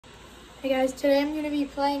Hey guys, today I'm going to be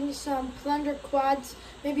playing some plunder quads.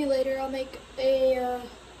 Maybe later I'll make a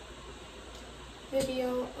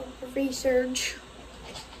video of research,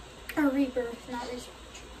 or rebirth, not research.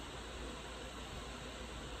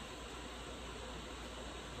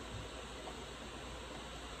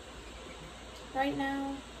 Right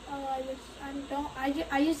now,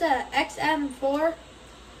 I use a XM4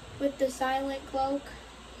 with the silent cloak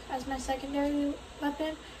as my secondary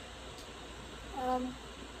weapon.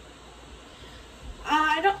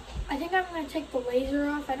 I think I'm going to take the laser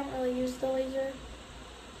off. I don't really use the laser.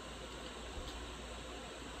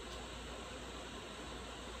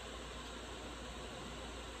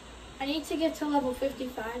 I need to get to level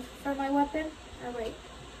 55 for my weapon. Or wait,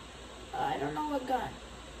 I don't know what gun.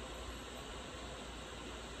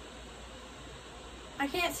 I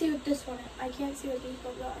can't see what this one is. I can't see what these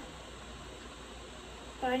guns are.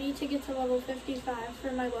 But I need to get to level 55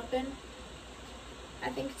 for my weapon. I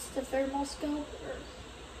think it's the thermal scope or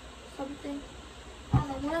something. I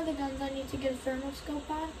don't know, one of the guns I need to get a thermal scope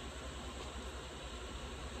on.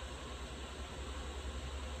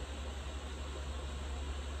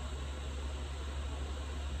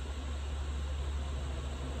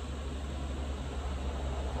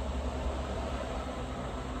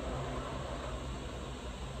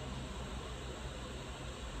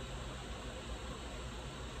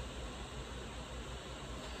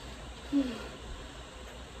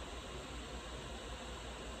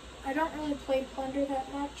 I don't really play plunder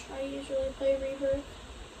that much. I usually play rebirth.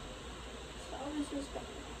 So this is better.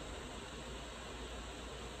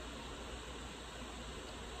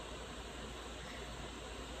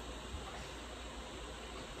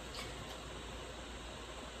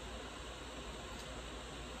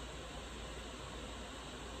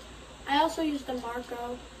 I also use the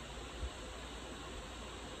Marco.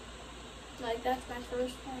 Like, that's my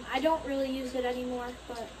first one. I don't really use it anymore,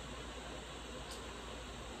 but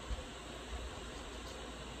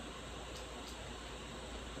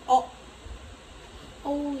oh,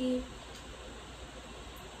 holy.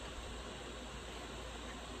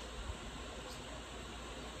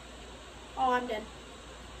 Oh, I'm dead.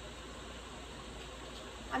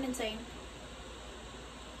 I'm insane.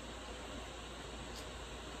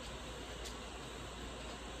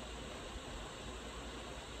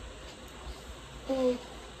 Oh.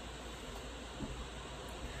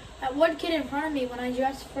 That one kid in front of me when I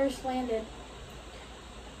just first landed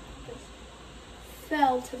just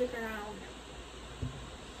fell to the ground.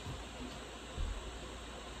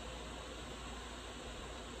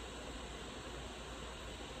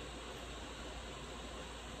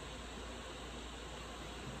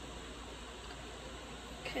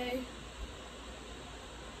 Okay.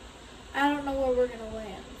 I don't know where we're gonna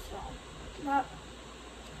land, so I'm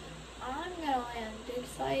gonna land dig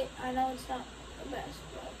site. I know it's not the best,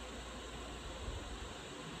 but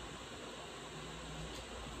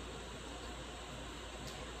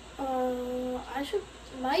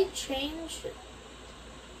might change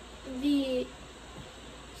the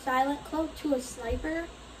silent cloak to a sniper.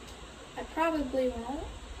 I probably won't,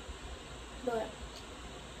 but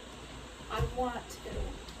I want to.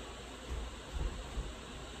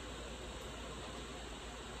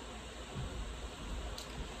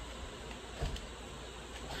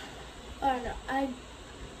 I don't know. I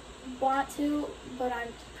want to, but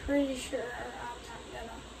I'm pretty sure I'm not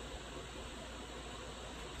gonna.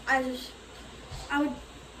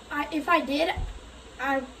 If I did,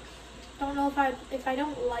 I don't know if I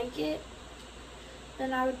don't like it,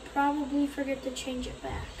 then I would probably forget to change it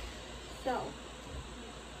back. So.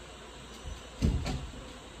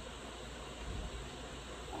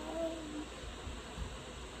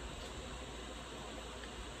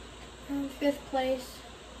 I'm in 5th place.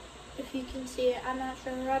 If you can see it, I'm not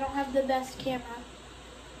sure. I don't have the best camera.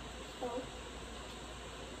 So.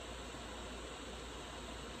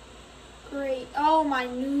 Great. Oh,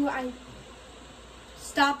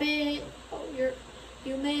 stop it. Oh,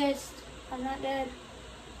 you missed. I'm not dead.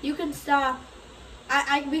 You can stop.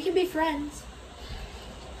 We can be friends.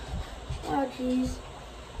 Oh, jeez.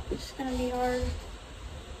 It's gonna be hard.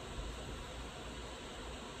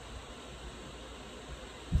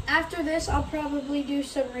 After this, I'll probably do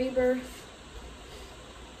some rebirth.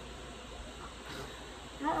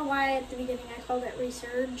 I don't know why at the beginning I called it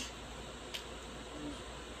resurge.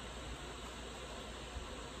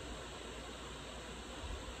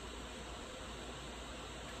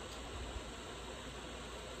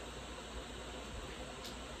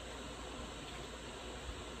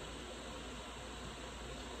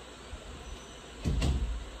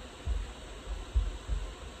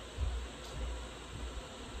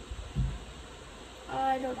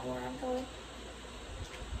 I don't know where I'm going.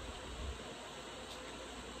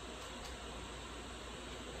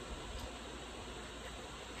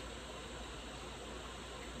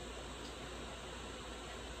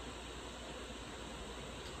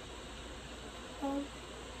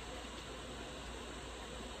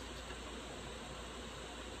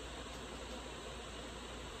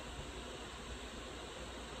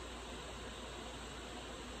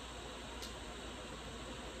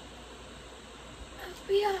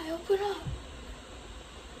 FBI, open up.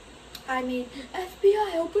 I mean,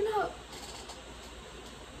 FBI, open up.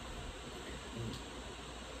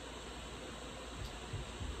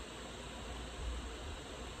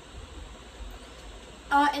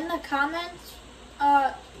 In the comments,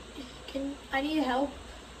 I need help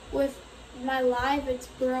with my live. It's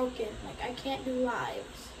broken. Like, I can't do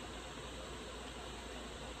lives.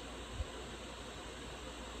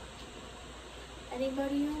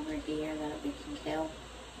 Anybody over here that we can kill?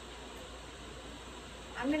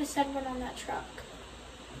 I'm gonna send one on that truck.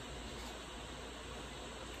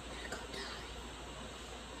 I'm gonna go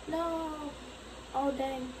die. No. Oh,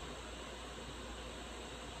 dang.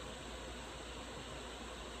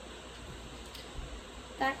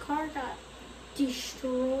 That car got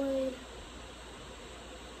destroyed.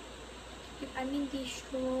 I mean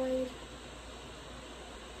destroyed.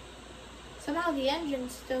 Somehow the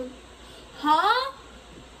engine's still... Huh?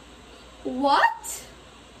 What?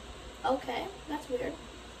 Okay, that's weird.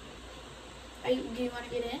 Do you want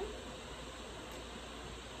to get in?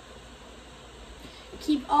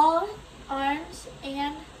 Keep all arms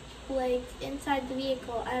and legs inside the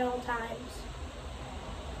vehicle at all times.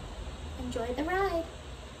 Enjoy the ride.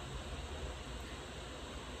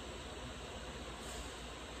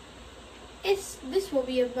 This will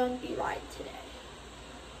be a bumpy ride today.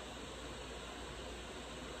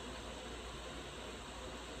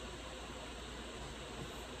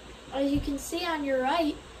 As you can see on your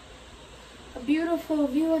right, a beautiful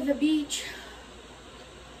view of the beach.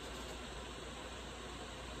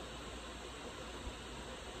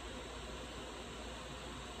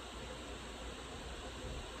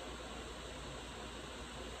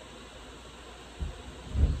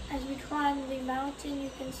 As we climb the mountain, you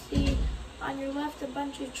can see on your left a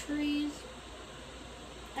bunch of trees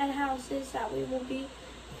and houses that we will be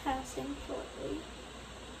passing shortly.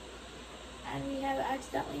 And we have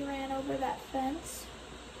accidentally ran over that fence.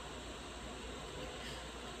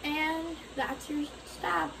 And that's your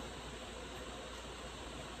stop.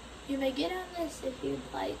 You may get on this if you'd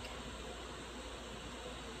like.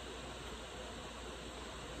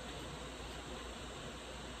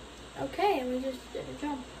 Okay, and we just did a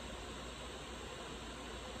jump.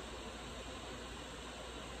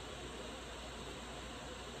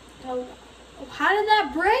 Oh, how did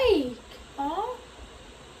that break? Huh?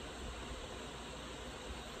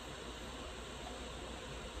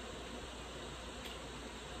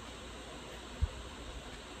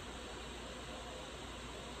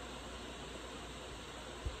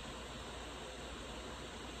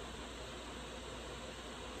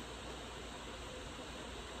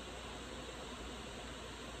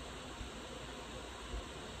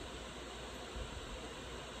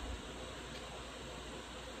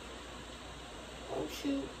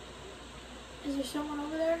 Shoot. Is there someone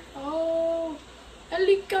over there? Oh,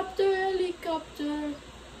 helicopter, helicopter.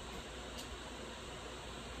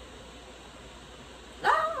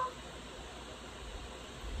 Ah!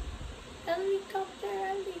 Helicopter,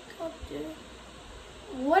 helicopter.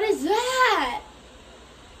 What is that?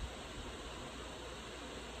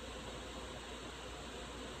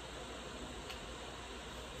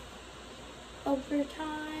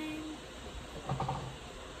 Overtime.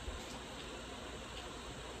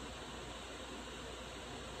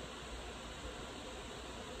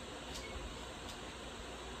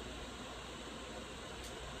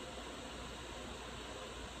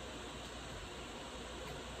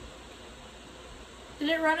 Did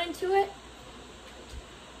it run into it?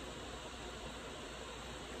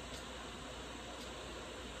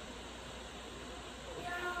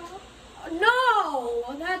 Yeah.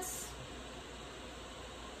 No! That's...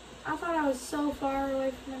 I thought I was so far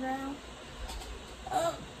away from the ground.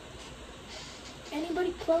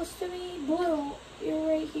 Anybody close to me? Blue, you're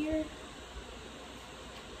right here.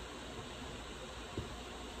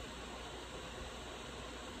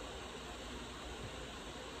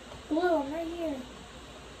 Blue, I'm right here.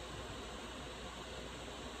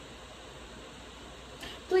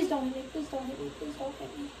 Please don't hit me, please don't hit me, please don't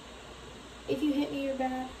hit me. If you hit me, you're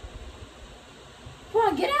bad. Come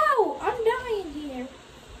on, get out! I'm dying here.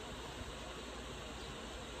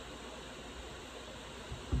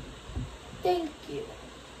 Thank you.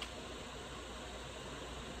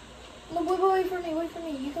 No, wait for me, wait for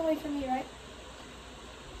me. You can wait for me, right?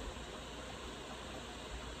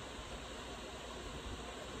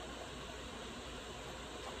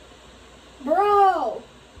 Bro!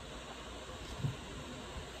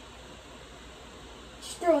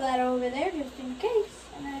 Just throw that over there just in case.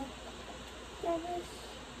 And then throw this.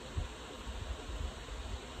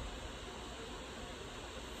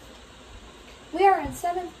 We are in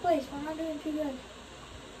 7th place. We're not doing too good.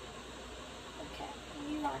 Okay.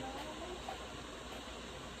 rhino.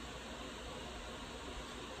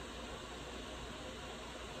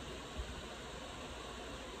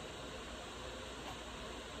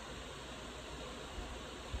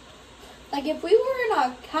 Like, if we were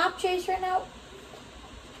in a cop chase right now.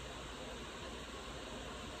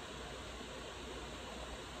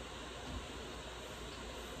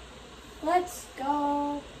 Let's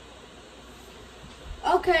go.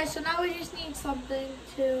 Okay, so now we just need something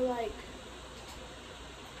to, like,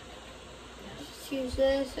 just use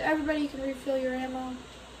this. Everybody can refill your ammo.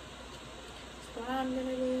 That's what I'm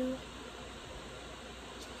gonna do.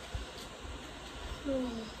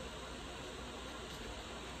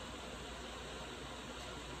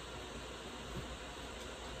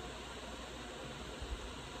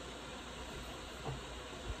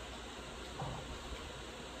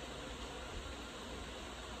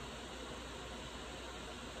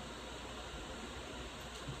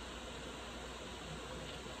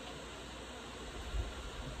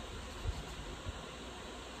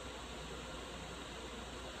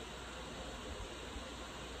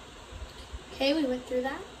 Okay, we went through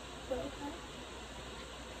that. Okay.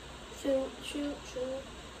 Shoot, shoot, shoot.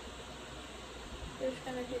 We're just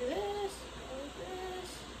gonna do this,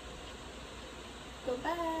 go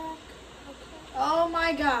back. Okay. Oh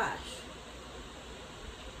my gosh.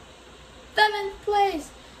 7th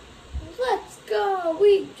place. Let's go.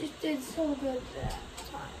 We just did so good that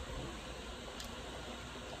time.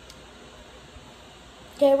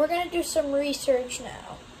 Okay, we're gonna do some research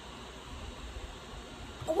now.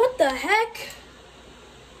 What the heck?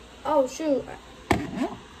 Oh, shoot.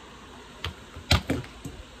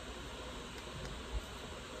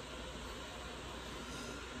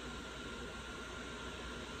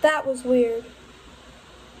 That was weird.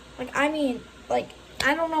 Like, I mean, like,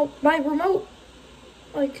 I don't know. My remote,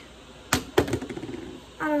 like,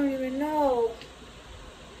 I don't even know.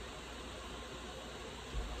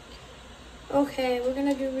 Okay, we're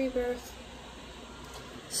gonna do rebirth.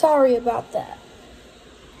 Sorry about that.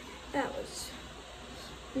 That was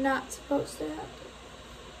not supposed to happen.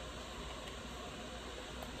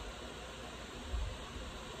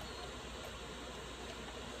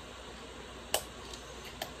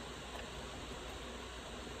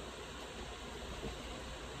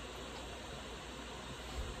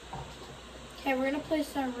 Okay, we're gonna play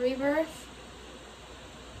some rebirth.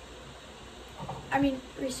 I mean,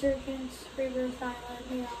 resurgence, rebirth island,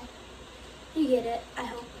 you know. You get it, I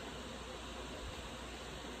hope.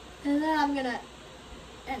 And then I'm gonna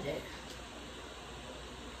end it.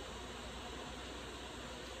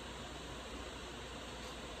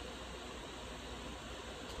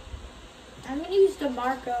 I'm gonna use the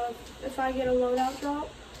Marco if I get a loadout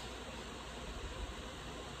drop.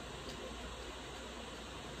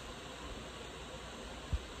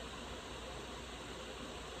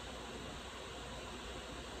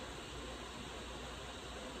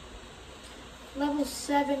 Level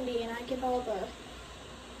 70 and I get all the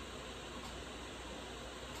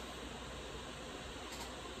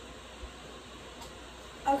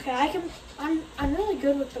okay, I'm really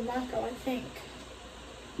good with the Marco, I think.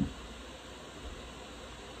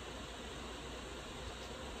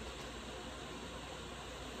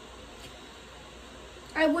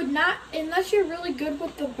 I would not, unless you're really good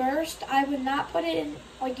with the burst, I would not put it in,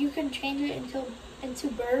 like, you can change it into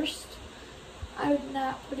burst. I would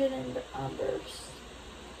not put it in burst.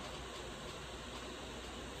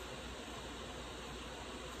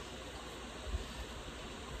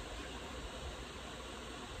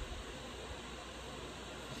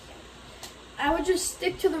 I would just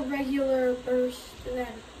stick to the regular burst and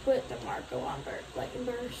then put the Marco on burst, like in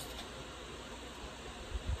burst.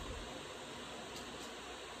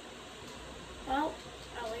 Well,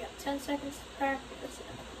 I only got 10 seconds to practice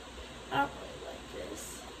and I don't really like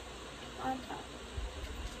this. On top.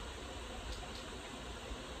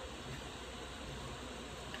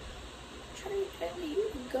 I'm trying to tell you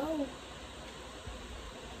to go.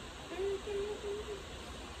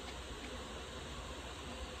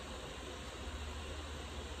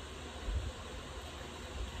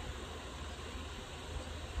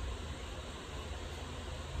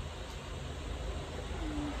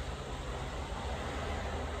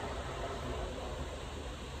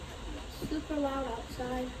 Super loud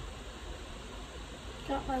outside.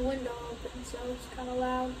 Got my window open, so it's kind of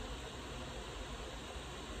loud.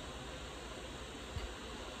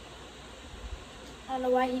 I don't know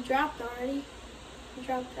why he dropped already. He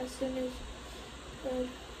dropped as soon as he could.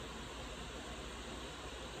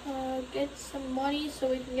 Get some money so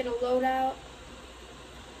we can get a loadout.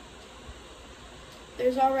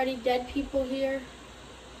 There's already dead people here.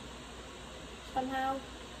 Somehow.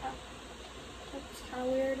 That's kind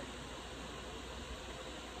of weird.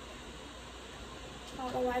 I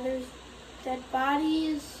don't know why there's dead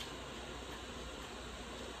bodies.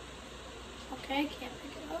 Okay, can't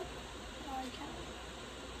pick it up. No, I can't.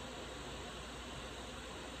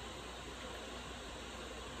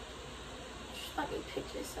 Just let me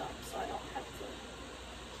pick this up so I don't have to.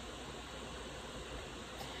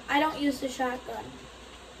 I don't use the shotgun.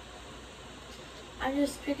 I'm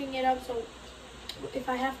just picking it up so if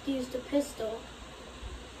I have to use the pistol,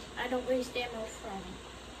 I don't waste ammo from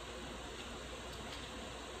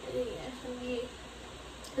the SMG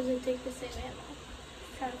because they take the same ammo.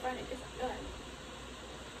 I'm trying to find a different gun.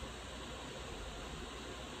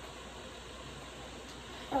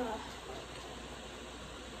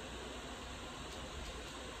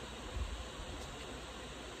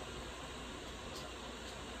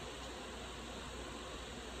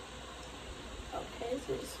 Okay,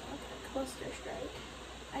 so this is a cluster strike.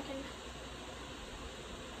 I can.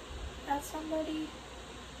 That's somebody.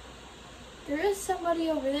 There is somebody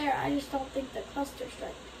over there. I just don't think the cluster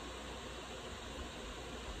strike.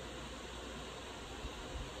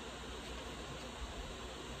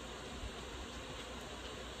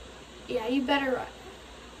 Yeah, you better run.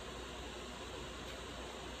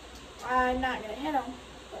 I'm not gonna hit him,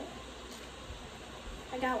 but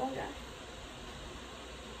I got one guy.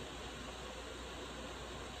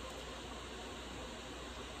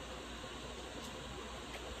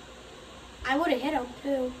 I would have hit him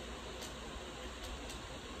too.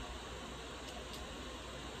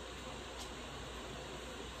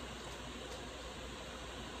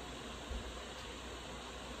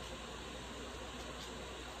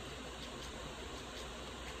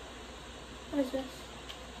 What is this?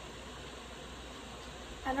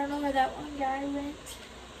 I don't know where that one guy went.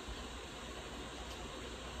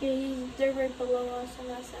 Yeah, they're right below us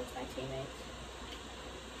unless that's my teammates.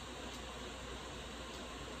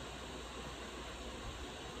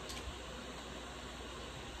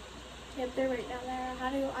 Yep, they're right down there. How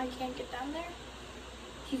do I can't get down there?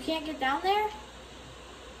 You can't get down there?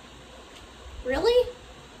 Really?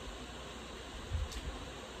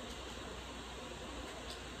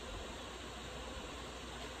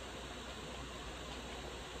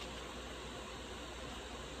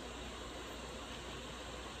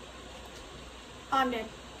 I'm dead.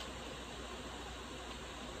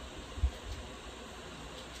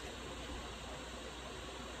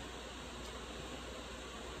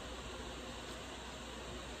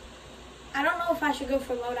 I don't know if I should go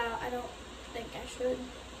for loadout. I don't think I should.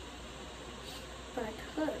 But I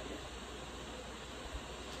could.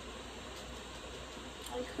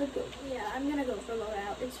 I could go. Yeah, I'm gonna go for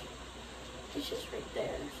loadout. It's just right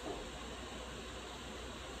there, so.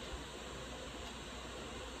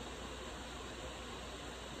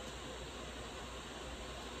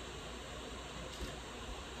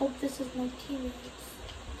 Hope this is my teammates'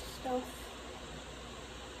 stuff.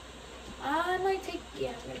 I might take, yeah,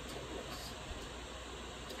 I'm gonna take this.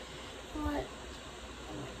 What?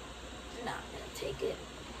 I'm not gonna take it.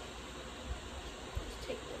 Let's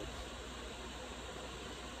take this.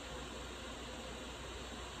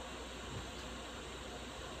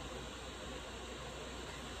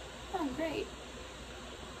 Oh, great.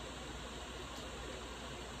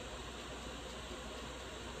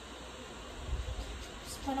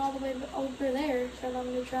 Went all the way over there for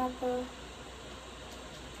them to drop a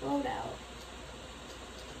loadout.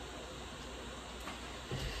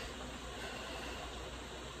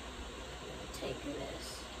 Take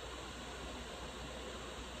this.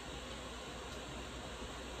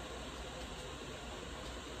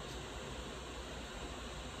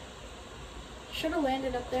 Should have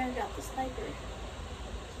landed up there and got the sniper.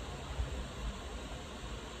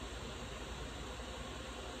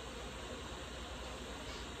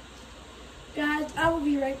 Guys, I will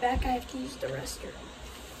be right back. I have to use the restroom.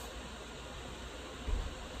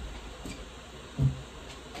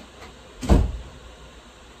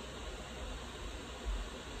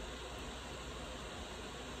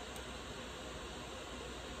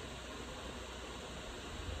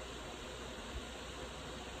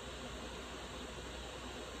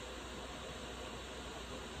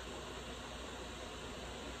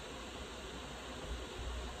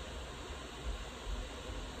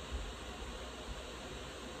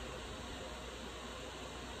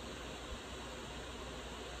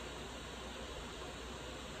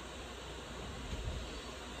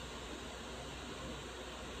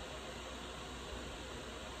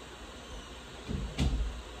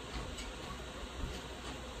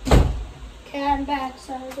 Okay, I'm back.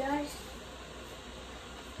 Sorry, guys.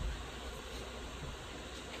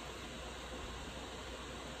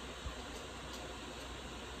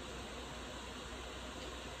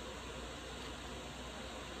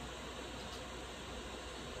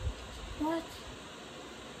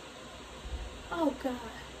 Oh god,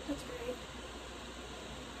 that's great.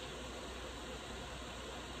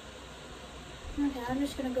 Okay, I'm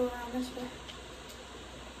just gonna go around this way.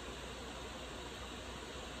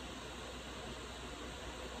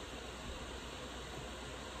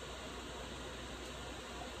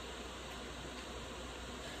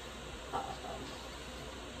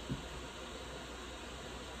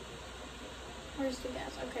 Where's the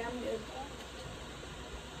gas? Okay, I'm good.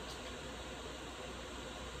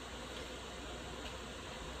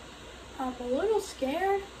 I'm a little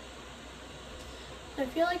scared. I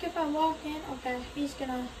feel like if I walk in, okay, he's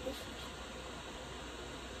gonna. I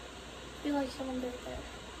feel like someone's right there.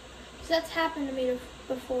 Because that's happened to me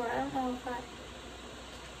before. I don't know if I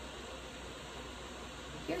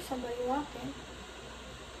hear somebody walking.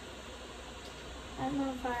 I don't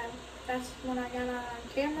know if that's when I got on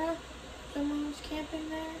camera, someone was camping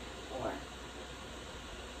there, or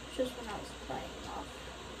just when I was playing off.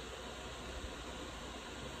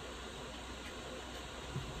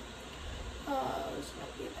 This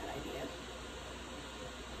might be a bad idea.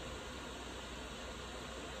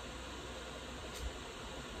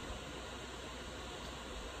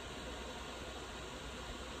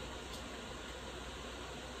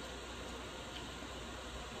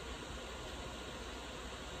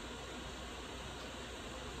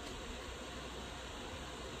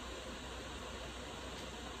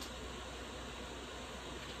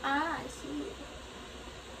 Ah, I see.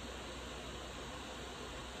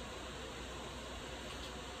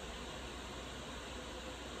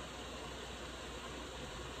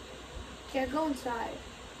 Yeah, go inside.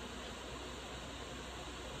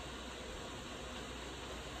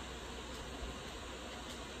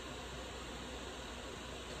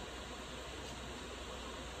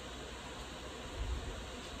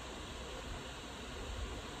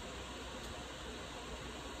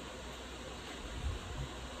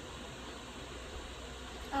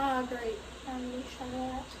 Ah, great. You shut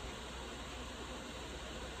that.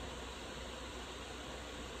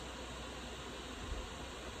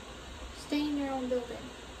 Stay in your own building.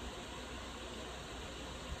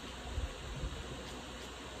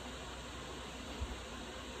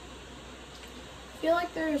 I feel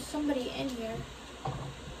like there is somebody in here.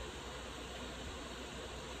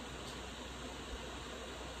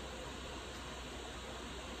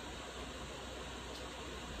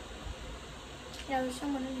 Yeah, there's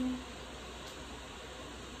someone in here.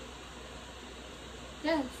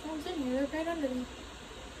 Yeah, someone's in here. They're right under me.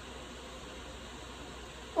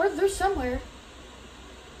 Or they're somewhere.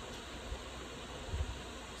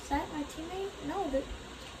 Is that my teammate? No, but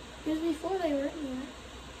it was before they were in here.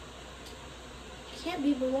 It can't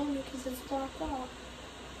be below me because it's blocked off.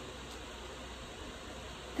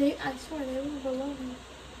 I swear, they were below me.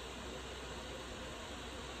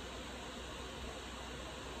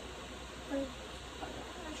 Wait,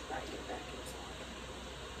 I should probably get back inside.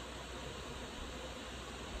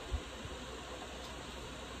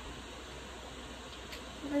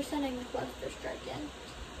 They're sending a cluster strike in.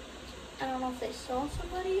 I don't know if they saw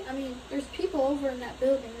somebody. I mean, there's people over in that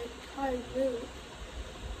building. They probably moved.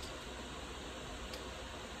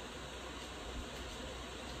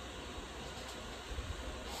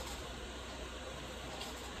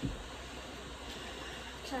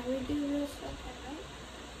 Can we do this? Okay, right?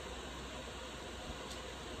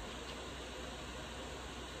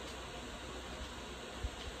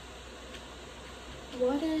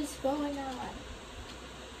 What is going on?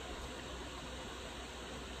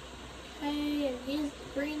 Okay, and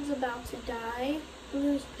green's about to die.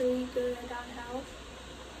 Blue's pretty good on health.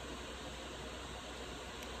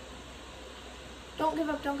 Don't give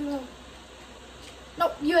up, don't give up.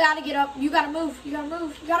 Nope, you gotta get up. You gotta move. You gotta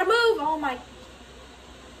move. You gotta move. Oh my.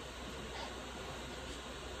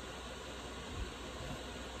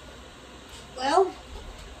 Well,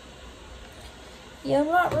 yeah, I'm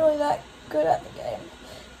not really that good at the game.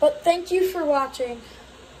 But thank you for watching.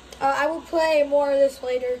 I will play more of this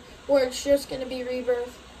later, where it's just going to be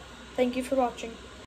Rebirth. Thank you for watching.